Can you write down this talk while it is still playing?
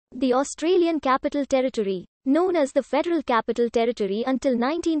The Australian Capital Territory, known as the Federal Capital Territory until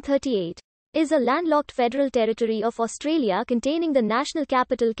 1938, is a landlocked federal territory of Australia containing the national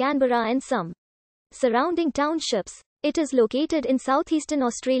capital Canberra and some surrounding townships. It is located in southeastern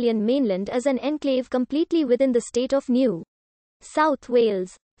Australian mainland as an enclave completely within the state of New South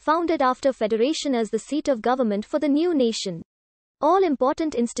Wales, founded after federation as the seat of government for the new nation. All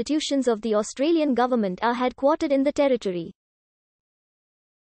important institutions of the Australian government are headquartered in the territory.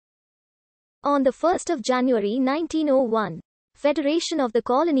 On the 1st of January 1901, Federation of the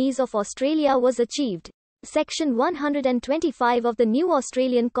Colonies of Australia was achieved. Section 125 of the new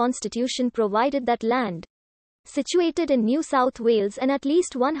Australian Constitution provided that land situated in New South Wales and at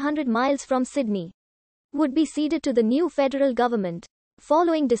least 100 miles from Sydney would be ceded to the new federal government,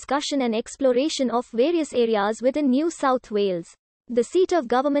 following discussion and exploration of various areas within New South Wales. The Seat of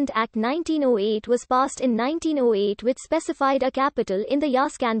Government Act 1908 was passed in 1908, which specified a capital in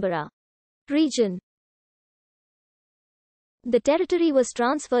the Canberra region. The territory was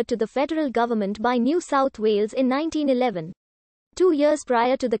transferred to the federal government by New South Wales in 1911, 2 years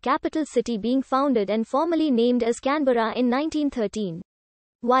prior to the capital city being founded and formally named as Canberra in 1913.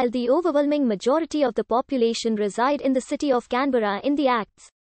 While the overwhelming majority of the population reside in the city of Canberra in the Act's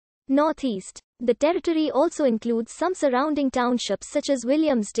northeast, the territory also includes some surrounding townships such as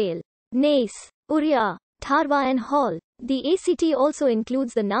Williamsdale, Naas, Uria, Tharwa and Hall. The ACT also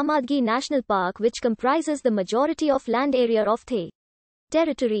includes the Namadgi National Park, which comprises the majority of land area of the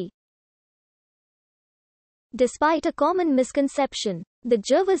territory. Despite a common misconception, the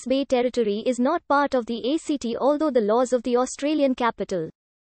Jervis Bay Territory is not part of the ACT, although the laws of the Australian Capital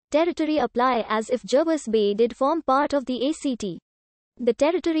Territory apply as if Jervis Bay did form part of the ACT. The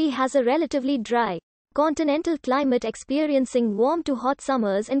territory has a relatively dry, continental climate, experiencing warm to hot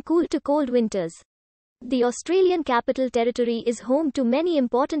summers and cool to cold winters. The Australian Capital Territory is home to many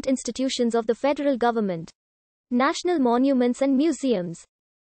important institutions of the federal government, national monuments and museums.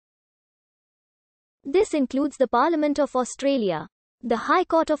 This includes the Parliament of Australia, the High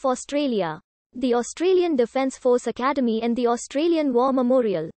Court of Australia, the Australian Defence Force Academy and the Australian War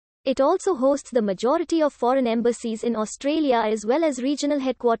Memorial. It also hosts the majority of foreign embassies in Australia as well as regional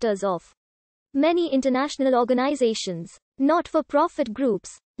headquarters of many international organizations, not-for-profit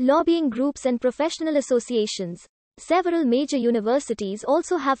groups, lobbying groups and professional associations. Several major universities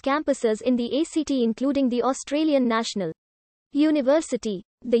also have campuses in the ACT, including the Australian National University,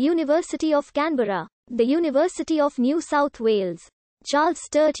 the University of Canberra, the University of New South Wales, Charles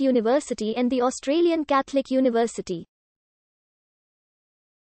Sturt University and the Australian Catholic University.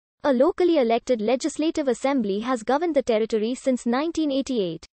 A locally elected legislative assembly has governed the territory since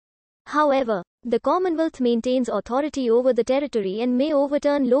 1988. However, the Commonwealth maintains authority over the territory and may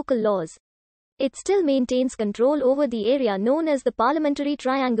overturn local laws. It still maintains control over the area known as the Parliamentary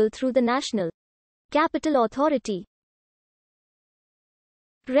Triangle through the National Capital Authority.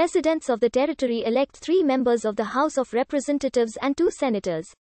 Residents of the territory elect 3 members of the House of Representatives and 2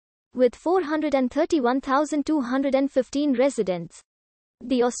 senators. With 431,215 residents,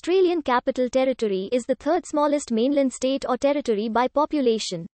 the Australian Capital Territory is the 3rd smallest mainland state or territory by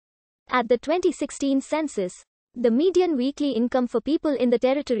population. At the 2016 census, the median weekly income for people in the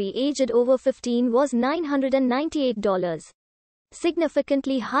territory aged over 15 was $998,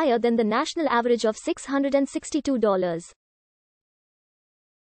 significantly higher than the national average of $662.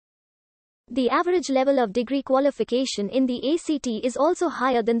 The average level of degree qualification in the ACT is also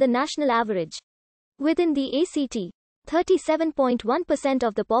higher than the national average. Within the ACT, 37.1%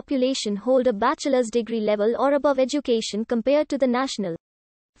 of the population hold a bachelor's degree level or above education compared to the national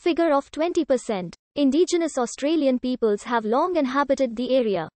figure of 20%. Indigenous Australian peoples have long inhabited the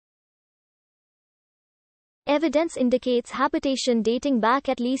area. Evidence indicates habitation dating back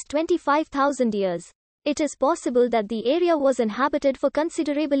at least 25,000 years. It is possible that the area was inhabited for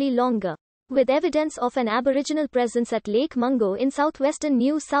considerably longer, with evidence of an Aboriginal presence at Lake Mungo in southwestern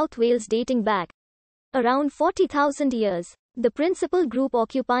New South Wales dating back around 40,000 years. The principal group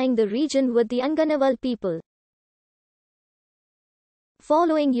occupying the region were the Ngunnawal people.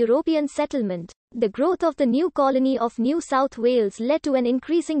 Following European settlement, the growth of the new colony of New South Wales led to an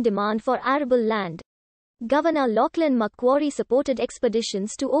increasing demand for arable land. Governor Lachlan Macquarie supported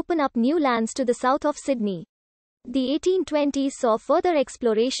expeditions to open up new lands to the south of Sydney. The 1820s saw further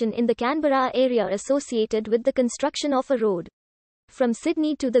exploration in the Canberra area associated with the construction of a road from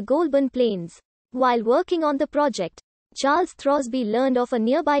Sydney to the Goulburn Plains. While working on the project, Charles Throsby learned of a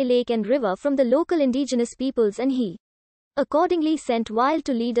nearby lake and river from the local indigenous peoples, and he accordingly sent Wild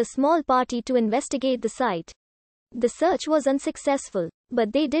to lead a small party to investigate the site. The search was unsuccessful,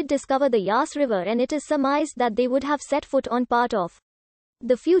 but they did discover the Yass River, and it is surmised that they would have set foot on part of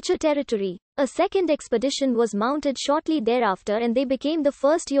The future territory. A second expedition was mounted shortly thereafter and they became the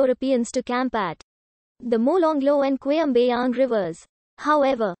first Europeans to camp at the Molonglo and Kwayambayang rivers.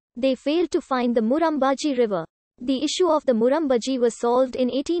 However, they failed to find the Murrumbidgee River. The issue of the Murrumbidgee was solved in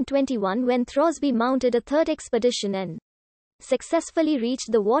 1821 when Throsby mounted a third expedition and successfully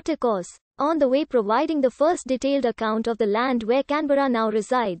reached the watercourse, on the way providing the first detailed account of the land where Canberra now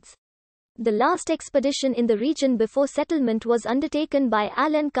resides. The last expedition in the region before settlement was undertaken by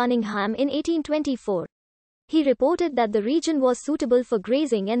Alan Cunningham in 1824. He reported that the region was suitable for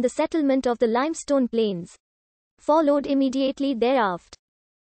grazing and the settlement of the limestone plains followed immediately thereafter.